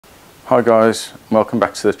Hi guys, welcome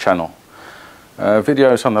back to the channel.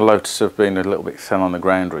 Videos on the Lotus have been a little bit thin on the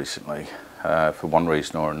ground recently for one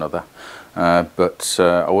reason or another, but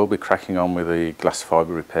I will be cracking on with the glass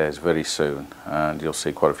fibre repairs very soon, and you'll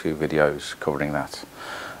see quite a few videos covering that.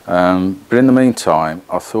 But in the meantime,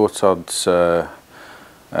 I thought I'd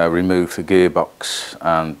remove the gearbox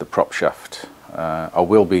and the prop shaft. I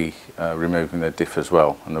will be removing the diff as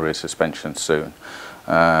well and the rear suspension soon.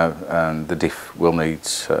 And the diff will need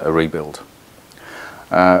a rebuild,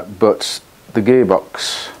 but the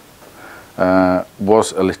gearbox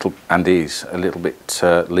was a little, and is a little bit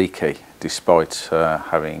leaky, despite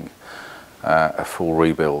having a full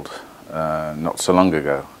rebuild not so long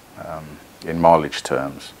ago in mileage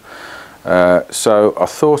terms. So I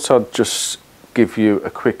thought I'd just give you a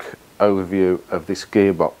quick overview of this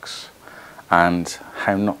gearbox and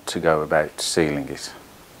how not to go about sealing it.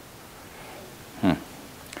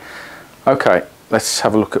 Okay, let's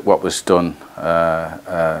have a look at what was done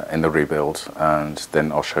in the rebuild, and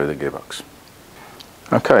then I'll show you the gearbox.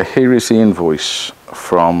 Okay, here is the invoice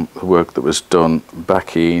from the work that was done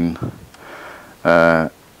back in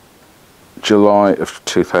July of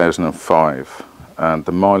 2005, and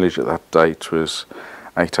the mileage at that date was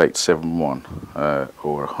 8871,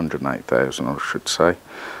 or 108,000 I should say.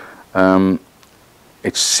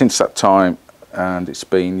 It's since that time, and it's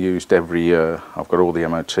been used every year. I've got all the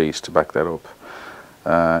MOTs to back that up.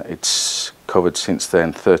 It's covered since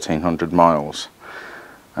then 1,300 miles,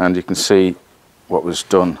 and you can see what was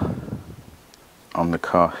done on the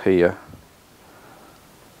car here.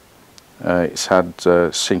 It's had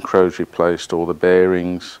synchros replaced, all the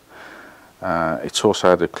bearings. It's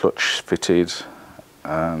also had a clutch fitted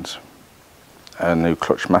and a new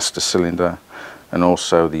clutch master cylinder, and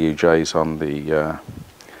also the UJs on the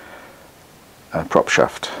prop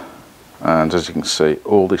shaft. And as you can see,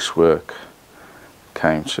 all this work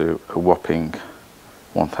came to a whopping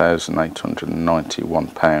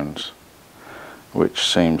 £1,891, which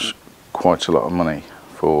seems quite a lot of money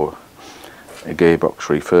for a gearbox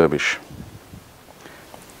refurbish.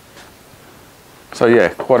 So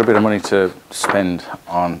yeah, quite a bit of money to spend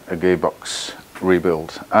on a gearbox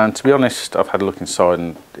rebuild, and to be honest, I've had a look inside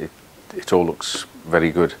and it all looks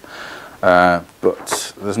very good.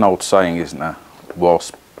 But there's an old saying, isn't there?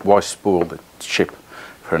 Why spoil the ship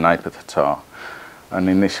for an ape at the tar? And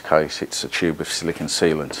in this case, it's a tube of silicone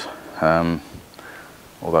sealant.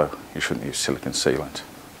 Although you shouldn't use silicone sealant.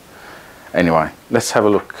 Anyway, let's have a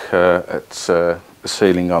look at the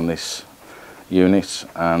sealing on this unit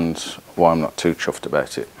and why I'm not too chuffed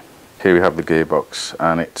about it. Here we have the gearbox,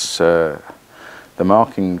 and it's the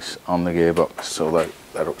markings on the gearbox, although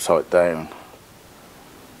they're upside down.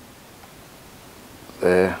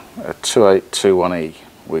 There, a 2821E,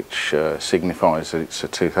 which signifies that it's a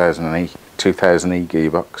 2000E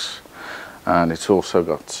gearbox, and it's also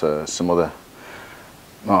got some other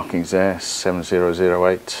markings there,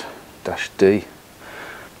 7008-D,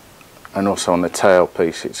 and also on the tail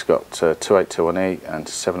piece it's got 2821E and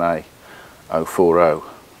 7A040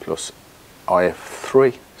 plus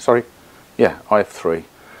IF3, IF3,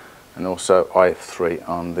 and also IF3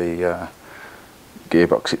 on the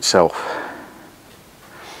gearbox itself.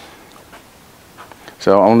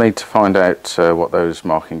 So I'll need to find out what those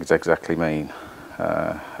markings exactly mean,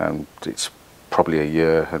 and it's probably a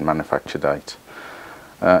year and manufacture date.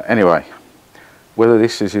 Anyway, whether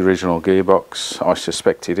this is the original gearbox, I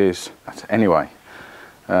suspect it is. Anyway,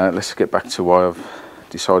 let's get back to why I've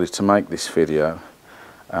decided to make this video,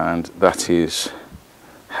 and that is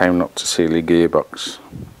how not to seal a gearbox.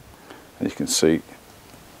 And you can see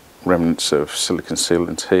remnants of silicone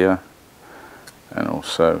sealant here, and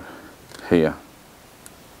also here.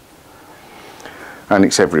 And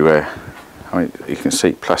it's everywhere. I mean, you can see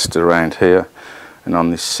it plastered around here and on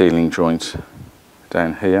this sealing joint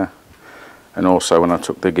down here, and also when I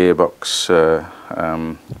took the gearbox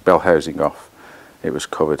bell housing off, it was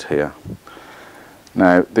covered here.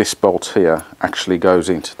 Now this bolt here actually goes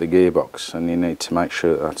into the gearbox, and you need to make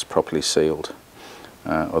sure that that's properly sealed,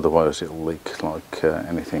 otherwise it'll leak like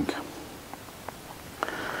anything.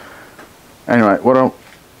 Anyway,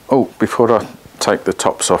 before I take the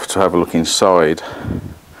tops off to have a look inside,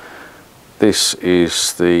 this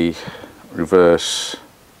is the reverse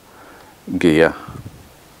gear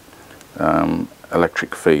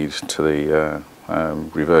electric feed to the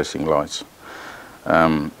reversing lights,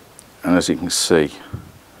 and as you can see,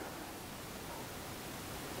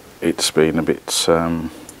 it's been a bit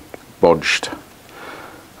bodged.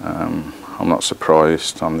 I'm not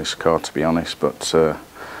surprised on this car, to be honest, but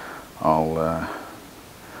I'll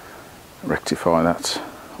rectify that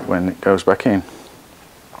when it goes back in.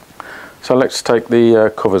 So let's take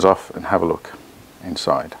the covers off and have a look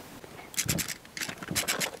inside.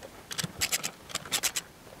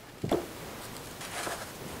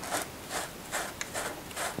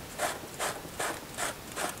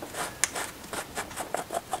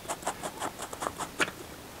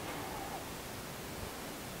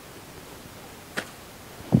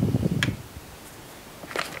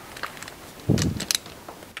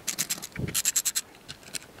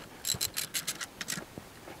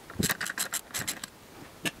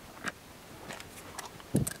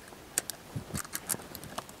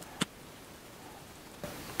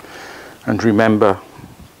 And remember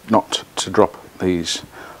not to drop these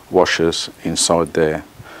washers inside there,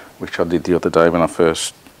 which I did the other day when I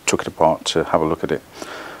first took it apart to have a look at it.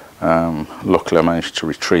 Luckily I managed to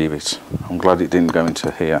retrieve it. I'm glad it didn't go into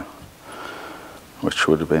here, which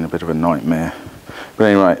would have been a bit of a nightmare. But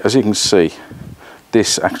anyway, as you can see,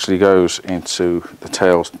 this actually goes into the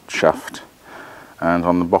tail shaft, and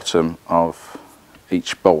on the bottom of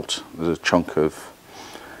each bolt there's a chunk of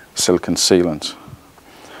silicone sealant.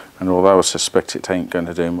 And although I suspect it ain't going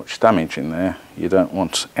to do much damage in there, you don't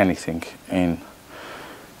want anything in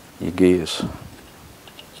your gears.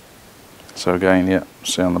 So again, yeah,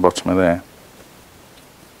 see on the bottom of there.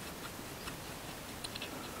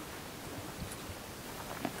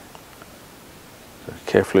 So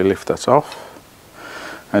carefully lift that off,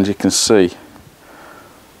 and you can see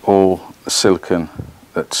all the silicone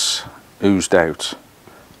that's oozed out.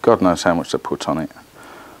 God knows how much they put on it.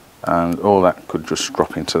 And all that could just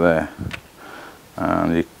drop into there,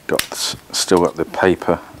 and you've got still got the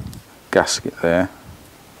paper gasket there,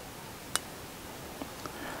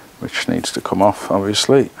 which needs to come off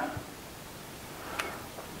obviously.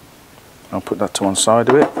 I'll put that to one side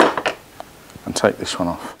of it and take this one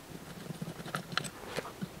off.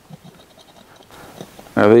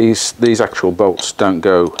 Now these actual bolts don't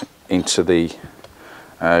go into the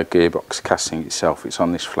gearbox casting itself. It's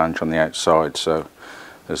on this flange on the outside, so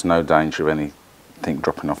there's no danger of anything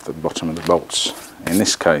dropping off the bottom of the bolts. In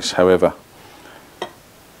this case, however,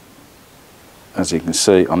 as you can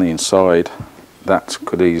see on the inside, that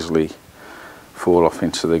could easily fall off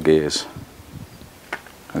into the gears,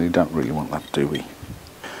 and you don't really want that, do we?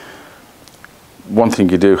 One thing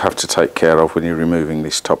you do have to take care of when you're removing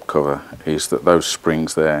this top cover is that those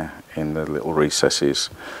springs there in the little recesses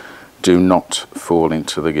do not fall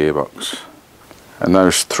into the gearbox. And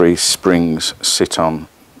those three springs sit on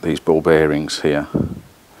these ball bearings here.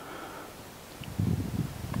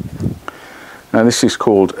 Now this is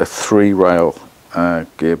called a 3-rail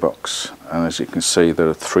gearbox, and as you can see there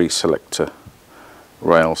are 3 selector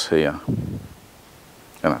rails here, and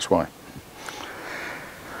that's why.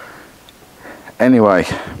 Anyway,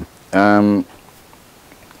 I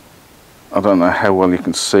don't know how well you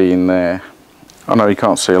can see in there. I know you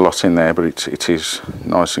can't see a lot in there, but it is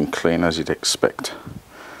nice and clean as you'd expect.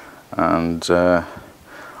 And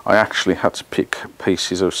I actually had to pick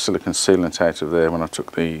pieces of silicone sealant out of there when I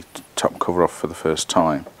took the top cover off for the first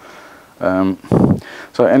time.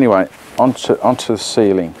 So anyway, onto the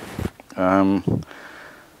sealing.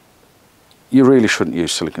 You really shouldn't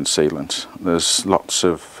use silicone sealant. There's lots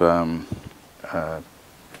of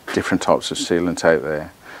different types of sealant out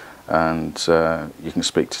there, and you can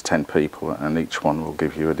speak to 10 people and each one will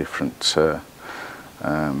give you a different type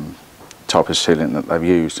of sealant that they've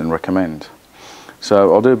used and recommend.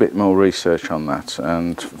 So I'll do a bit more research on that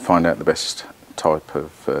and find out the best type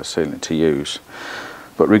of sealant to use.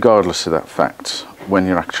 But regardless of that fact, when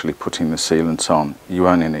you're actually putting the sealant on, you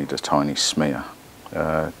only need a tiny smear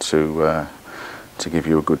to give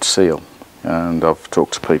you a good seal. And I've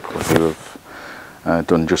talked to people who have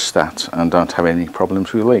done just that and don't have any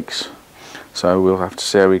problems with leaks. So we'll have to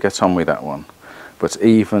see how we get on with that one. But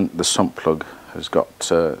even the sump plug has got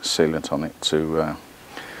sealant on it to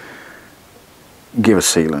give a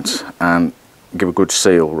sealant and give a good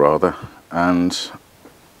seal rather, and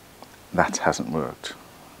that hasn't worked.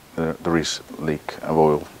 There is leakage of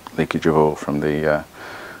oil from the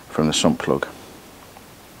sump plug.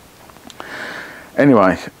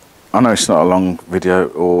 Anyway, I know it's not a long video,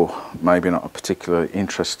 or maybe not a particularly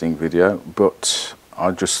interesting video, but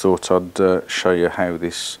I just thought I'd show you how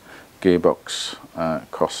this gearbox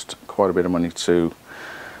cost quite a bit of money to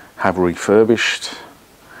have refurbished,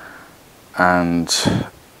 and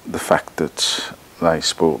the fact that they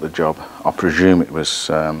spoilt the job. I presume it was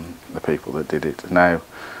the people that did it. Now,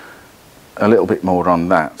 a little bit more on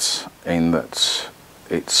that, in that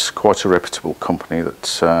it's quite a reputable company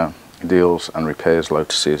that deals and repairs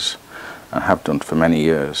Lotuses and have done for many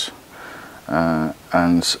years,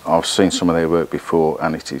 and I've seen some of their work before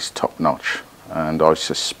and it is top notch, and I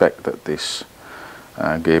suspect that this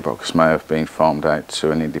gearbox may have been farmed out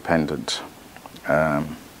to an independent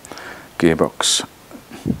gearbox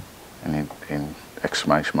in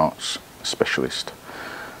exclamation marks specialist,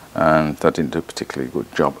 and they didn't do a particularly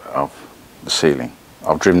good job of the sealing.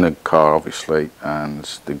 I've driven the car obviously, and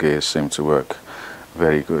the gears seem to work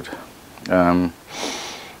very good. Anyway,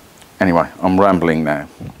 I'm rambling now.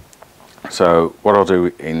 So what I'll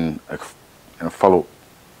do in a follow-up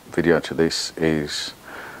video to this is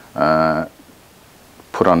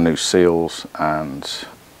put on new seals and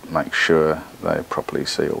make sure they're properly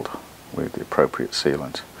sealed with the appropriate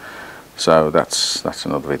sealant. So that's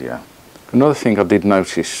another video. Another thing I did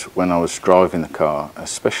notice when I was driving the car,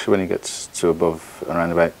 especially when it gets to above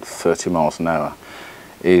around about 30 miles an hour,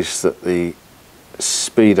 is that the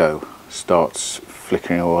speedo starts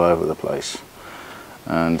flickering all over the place.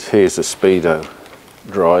 And here's the speedo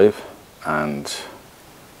drive and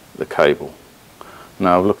the cable.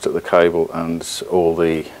 Now I've looked at the cable, and all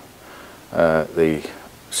the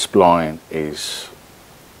spline is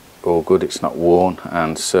all good, it's not worn,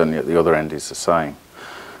 and certainly at the other end is the same.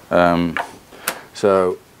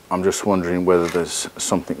 So I'm just wondering whether there's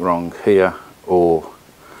something wrong here or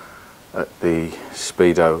at the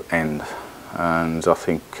speedo end, and I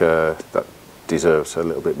think that deserves a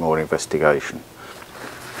little bit more investigation.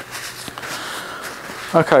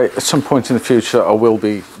 Okay, at some point in the future I will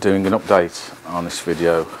be doing an update on this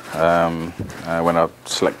video when I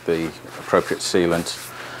select the appropriate sealant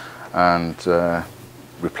and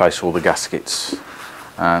replace all the gaskets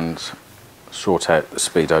and sort out the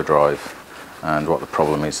speedo drive and what the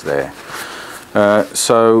problem is there.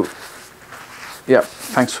 So yeah,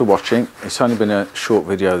 thanks for watching. It's only been a short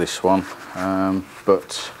video, this one,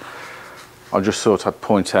 but I just thought I'd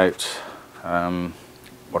point out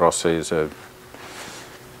what I see as a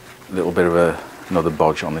little bit of another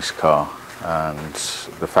bodge on this car, and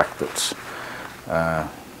the fact that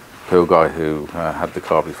poor guy who had the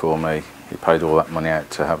car before me, he paid all that money out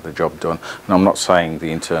to have the job done. And I'm not saying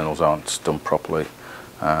the internals aren't done properly,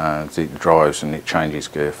 it drives and it changes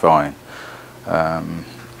gear fine,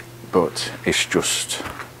 but it's just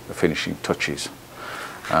the finishing touches.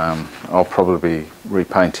 I'll probably be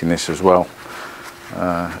repainting this as well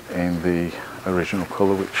in the original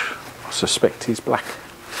colour, which I suspect is black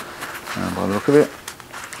by the look of it.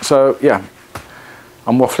 So yeah,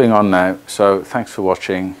 I'm waffling on now, so thanks for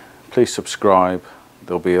watching. Please subscribe.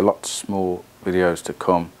 There'll be a lot more videos to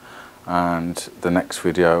come, and the next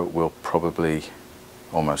video will probably,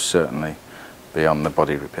 almost certainly, be on the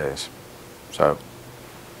body repairs. So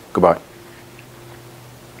goodbye.